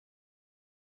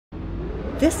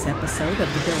This episode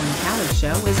of The Bill and Callie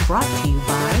Show is brought to you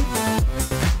by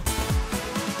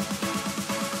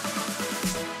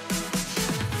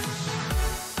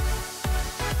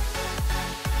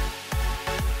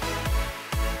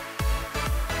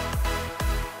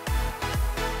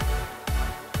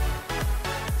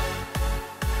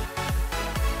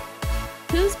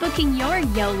Who's booking your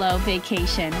YOLO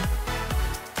vacation?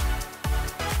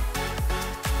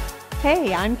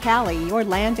 Hey, I'm Callie, your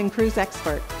land and cruise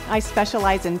expert. I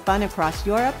specialize in fun across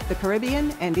Europe, the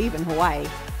Caribbean, and even Hawaii.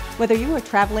 Whether you are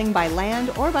traveling by land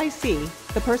or by sea,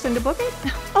 the person to book it,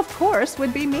 of course,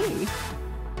 would be me.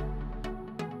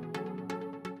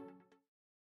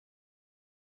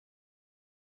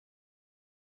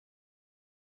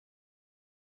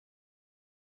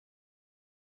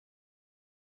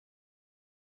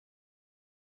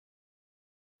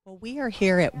 Well, we are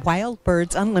here at Wild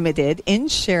Birds Unlimited in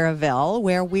Cherville,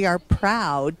 where we are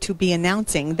proud to be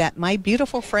announcing that my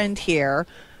beautiful friend here,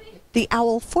 the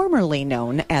owl formerly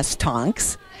known as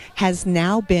Tonks, has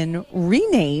now been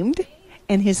renamed,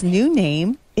 and his new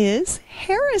name is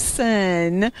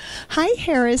Harrison. Hi,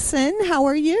 Harrison. How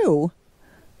are you?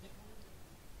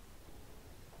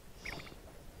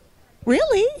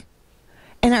 Really?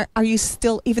 And are you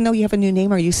still, even though you have a new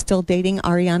name, are you still dating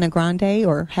Ariana Grande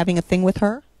or having a thing with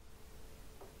her?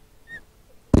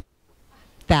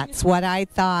 That's what I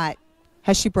thought.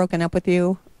 Has she broken up with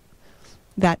you?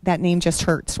 That name just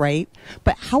hurts, right?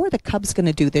 But how are the Cubs going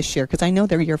to do this year? Because I know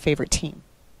they're your favorite team.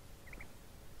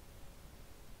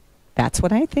 That's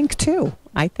what I think, too.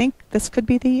 I think this could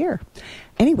be the year.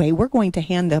 Anyway, we're going to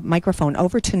hand the microphone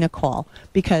over to Nicole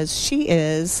because she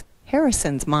is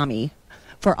Harrison's mommy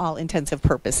for all intensive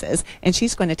purposes. And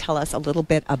she's going to tell us a little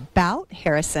bit about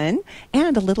Harrison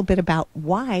and a little bit about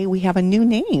why we have a new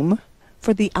name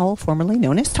for the owl formerly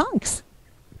known as Tonks.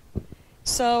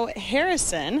 So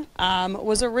Harrison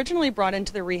was originally brought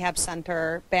into the rehab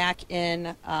center back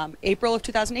in April of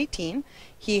 2018.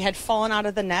 He had fallen out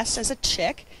of the nest as a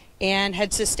chick and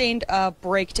had sustained a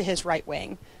break to his right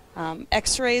wing.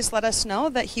 X-rays let us know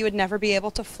that he would never be able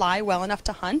to fly well enough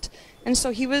to hunt, and so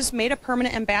he was made a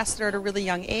permanent ambassador at a really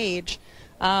young age.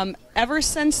 Ever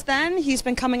since then, he's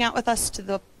been coming out with us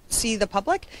to see the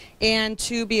public and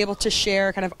to be able to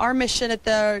share kind of our mission at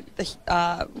the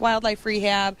wildlife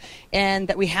rehab, and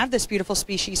that we have this beautiful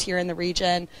species here in the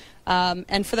region.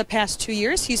 And for the past 2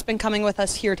 years, he's been coming with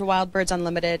us here to Wild Birds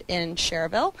Unlimited in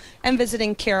Cherville and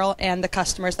visiting Carol and the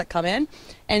customers that come in.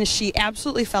 And she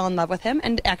absolutely fell in love with him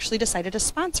and actually decided to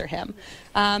sponsor him.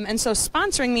 And so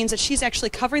sponsoring means that she's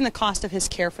actually covering the cost of his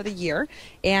care for the year,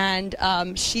 and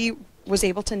she was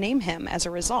able to name him as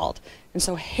a result. And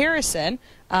so Harrison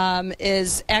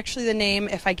is actually the name,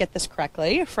 if I get this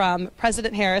correctly, from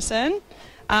President Harrison,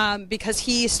 because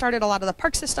he started a lot of the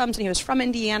park systems and he was from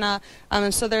Indiana,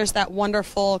 and so there's that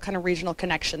wonderful kind of regional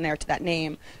connection there to that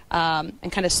name,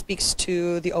 and kind of speaks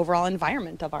to the overall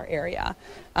environment of our area.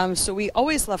 So we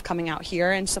always love coming out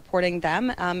here and supporting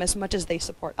them as much as they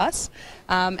support us,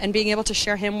 and being able to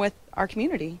share him with our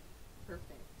community. Perfect.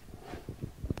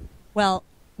 Well,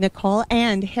 Nicole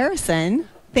and Harrison,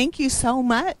 thank you so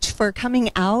much for coming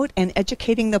out and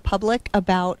educating the public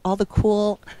about all the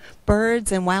cool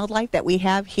birds and wildlife that we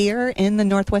have here in the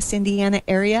Northwest Indiana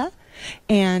area.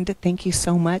 And thank you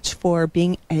so much for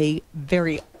being a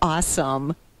very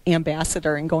awesome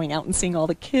ambassador and going out and seeing all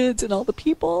the kids and all the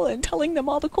people and telling them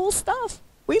all the cool stuff.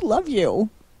 We love you.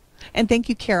 And thank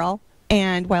you, Carol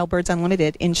and Wild Birds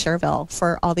Unlimited in Cherville,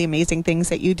 for all the amazing things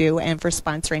that you do and for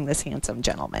sponsoring this handsome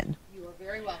gentleman.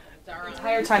 Very welcome. Our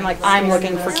entire time, like, I'm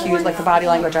looking for cues, like the body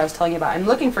language I was telling you about. I'm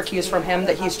looking for cues from him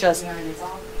that he's just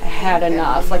had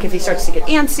enough. Like if he starts to get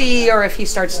antsy or if he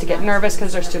starts to get nervous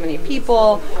because there's too many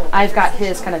people. I've got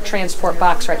his kind of transport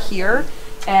box right here,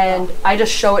 and I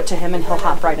just show it to him and he'll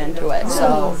hop right into it.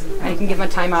 So I can give him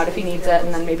a timeout if he needs it,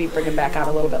 and then maybe bring him back out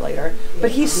a little bit later.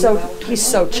 But he's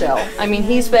so chill. I mean,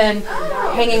 he's been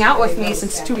hanging out with me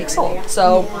since 2 weeks old.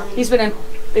 So he's been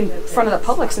in front of the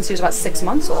public since he was about 6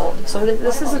 months old. So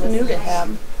this isn't new to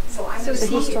him. So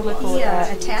he's totally cool with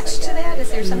that. Attached to that?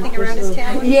 Is there something around his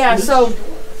tail? Yeah, so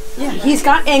he's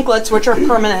got anklets, which are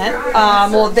permanent.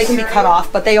 Well, they can be cut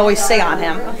off, but they always stay on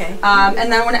him. Okay.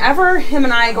 And then whenever him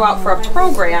and I go out for a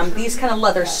program, these kind of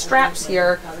leather straps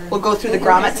here will go through the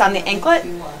grommets on the anklet,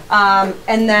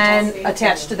 and then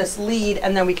attach to this lead,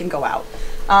 and then we can go out.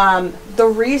 The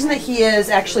reason that he is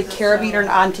actually carabined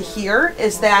onto here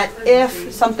is that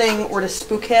if something were to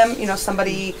spook him, you know,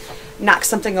 somebody knocks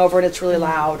something over and it's really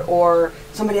loud, or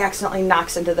somebody accidentally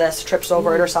knocks into this, trips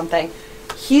over it or something,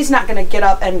 he's not going to get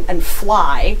up and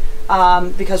fly,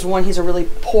 because one, he's a really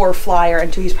poor flyer,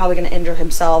 and two, he's probably going to injure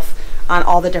himself. on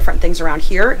all the different things around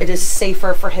here, it is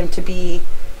safer for him to be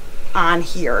on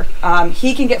here.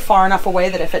 He can get far enough away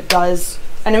that if it does,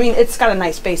 and I mean, it's got a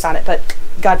nice base on it, but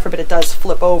God forbid it does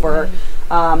flip over,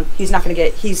 he's not going to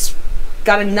get, he's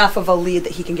got enough of a lead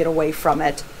that he can get away from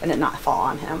it and it not fall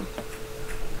on him.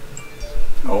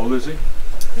 How old is he?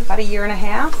 About 1.5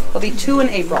 years. He'll be 2 in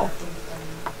April.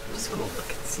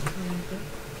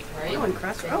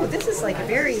 Oh, this is like a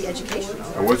very educational.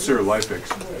 And what's their life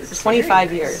expectancy?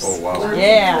 25 years. Oh, wow.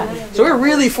 Yeah. So we're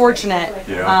really fortunate.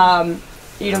 Yeah.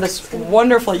 You know, this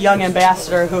wonderful young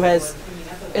ambassador who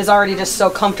is already just so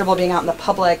comfortable being out in the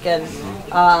public. And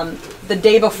the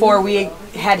day before we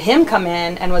had him come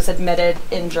in and was admitted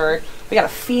injured, we got a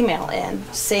female in,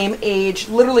 same age,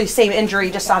 literally same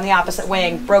injury, just on the opposite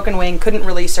wing, broken wing, couldn't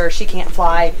release her, she can't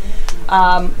fly.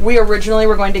 We originally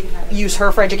were going to use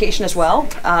her for education as well.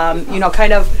 You know,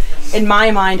 kind of in my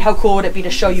mind, how cool would it be to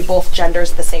show you both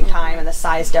genders at the same time and the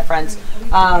size difference?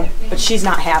 But she's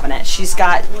not having it. She's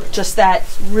got just that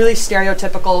really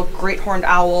stereotypical great horned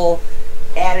owl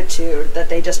attitude that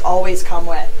they just always come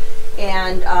with.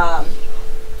 And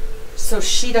so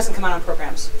she doesn't come out on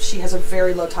programs. She has a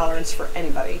very low tolerance for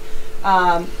anybody.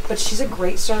 But she's a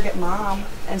great surrogate mom.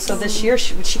 And so this year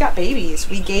she got babies.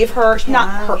 We gave her,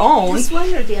 not her own. This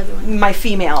one or the other one? My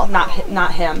female,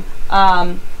 not him.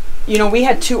 You know, we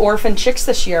had 2 orphan chicks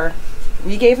this year.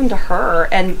 We gave them to her,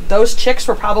 and those chicks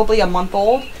were probably a month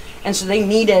old, and so they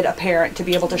needed a parent to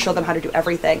be able to show them how to do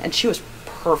everything, and she was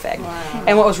perfect. Wow.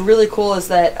 And what was really cool is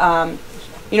that,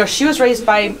 you know, she was raised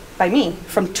by me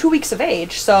from 2 weeks of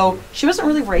age, so she wasn't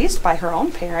really raised by her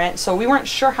own parent, so we weren't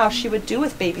sure how she would do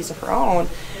with babies of her own.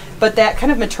 But that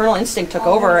kind of maternal instinct took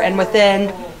over, and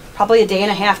within probably 1.5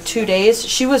 days, 2 days,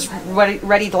 she was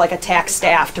ready to like attack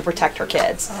staff to protect her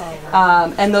kids.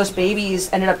 And those babies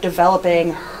ended up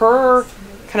developing her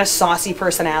kind of saucy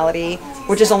personality,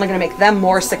 which is only going to make them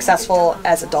more successful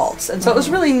as adults. And so it was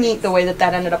really neat the way that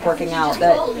ended up working out,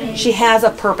 that she has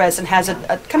a purpose and has a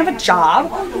kind of a job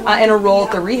and a role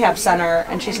at the rehab center,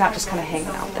 and she's not just kind of hanging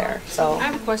out there. So I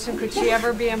have a question. Could she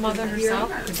ever be a mother herself?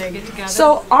 Could they get together?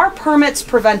 So our permits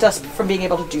prevent us from being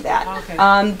able to do that.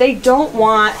 Okay. They don't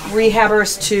want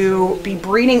rehabbers to be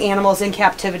breeding animals in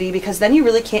captivity, because then you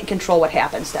really can't control what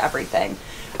happens to everything.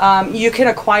 You can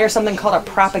acquire something called a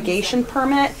propagation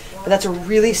permit, but that's a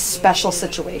really special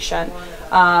situation.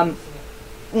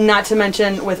 Not to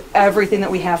mention with everything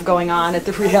that we have going on at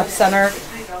the rehab center,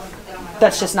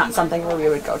 that's just not something where we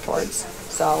would go towards.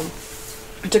 So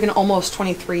we took in almost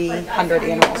 2,300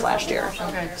 animals last year.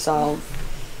 Okay. So,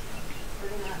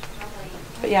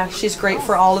 but yeah, she's great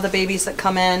for all of the babies that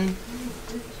come in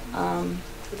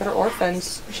that are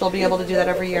orphans. She'll be able to do that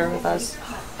every year with us.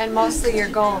 And mostly your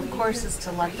goal, of course, is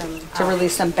to let them To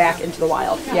release them back into the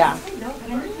wild. Yeah.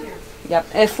 Yep.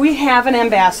 If we have an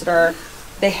ambassador,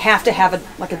 they have to have a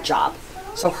job.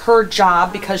 So her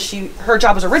job, because her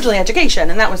job was originally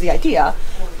education, and that was the idea,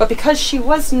 but because she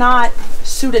was not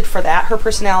suited for that, her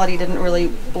personality didn't really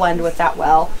blend with that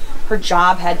well. Her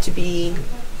job had to be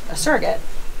a surrogate.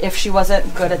 If she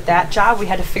wasn't good at that job, we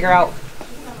had to figure out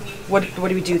what do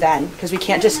we do then? Because we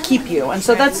can't just keep you. And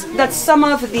so that's some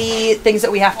of the things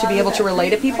that we have to be able to relay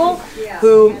to people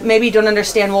who maybe don't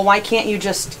understand, well, why can't you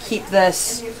just keep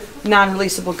this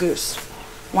non-releasable goose?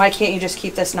 Why can't you just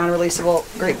keep this non-releasable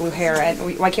great blue heron?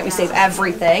 Why can't we save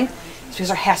everything? It's because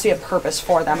there has to be a purpose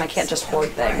for them. I can't just hoard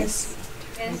things.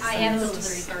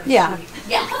 Yeah.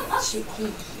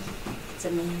 It's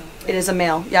a male. It is a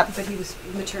male, yep. But he was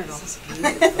maternal.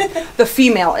 The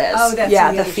female is. Oh, that's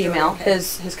yeah, the the other story. female. Okay.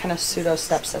 His kind of pseudo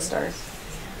stepsister.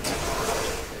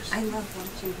 I love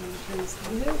watching him.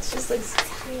 It's just like.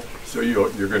 So you're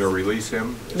going to release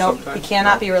him? Nope, sometime? he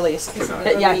cannot No? be released.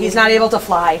 Cannot. Yeah, he's not able to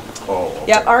fly. Oh, okay.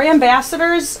 Yep, our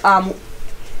ambassadors,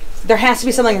 there has to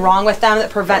be something wrong with them that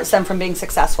prevents them from being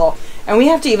successful. And we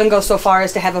have to even go so far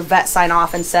as to have a vet sign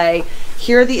off and say,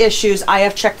 here are the issues, I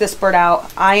have checked this bird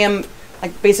out, I am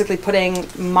like basically putting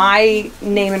my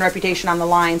name and reputation on the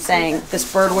line saying this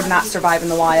bird would not survive in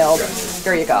the wild,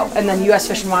 here you go. And then U.S.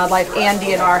 Fish and Wildlife and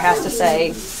DNR has to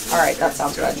say, all right, that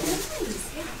sounds good.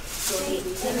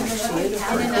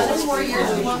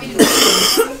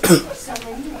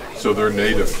 So they're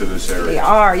native to this They area?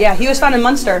 are, yeah, he was found in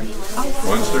Munster.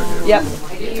 Munster? Yeah.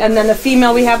 Yep. And then the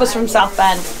female we have was from South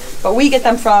Bend. But we get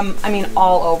them from, I mean,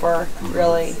 all over,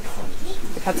 really.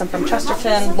 We've had some from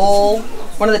Chesterton, Lowell.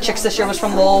 One of the chicks this year was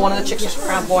from Lowell. One of the chicks was from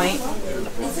Crown Point.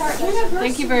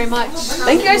 Thank you very much.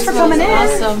 Thank you guys for coming in.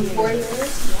 Awesome.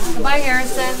 Goodbye,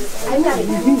 Harrison.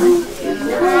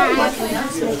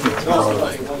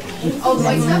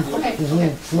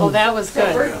 Oh, that was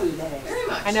good.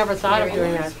 I never thought of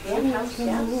doing that.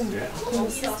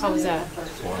 How was that?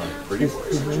 Pretty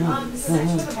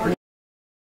place.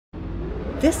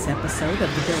 This episode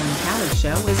of The Bill and Callie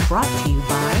Show is brought to you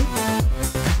by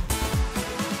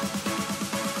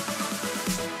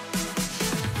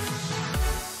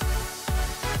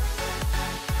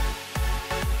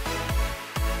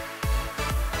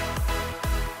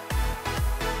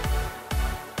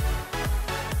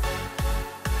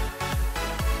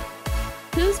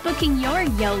Who's booking your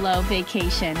YOLO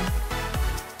vacation?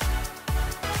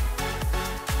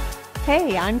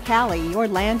 Hey, I'm Callie, your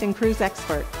land and cruise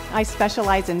expert. I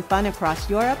specialize in fun across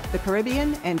Europe, the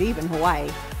Caribbean, and even Hawaii.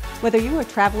 Whether you are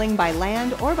traveling by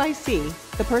land or by sea,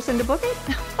 the person to book it,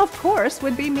 of course,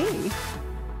 would be me.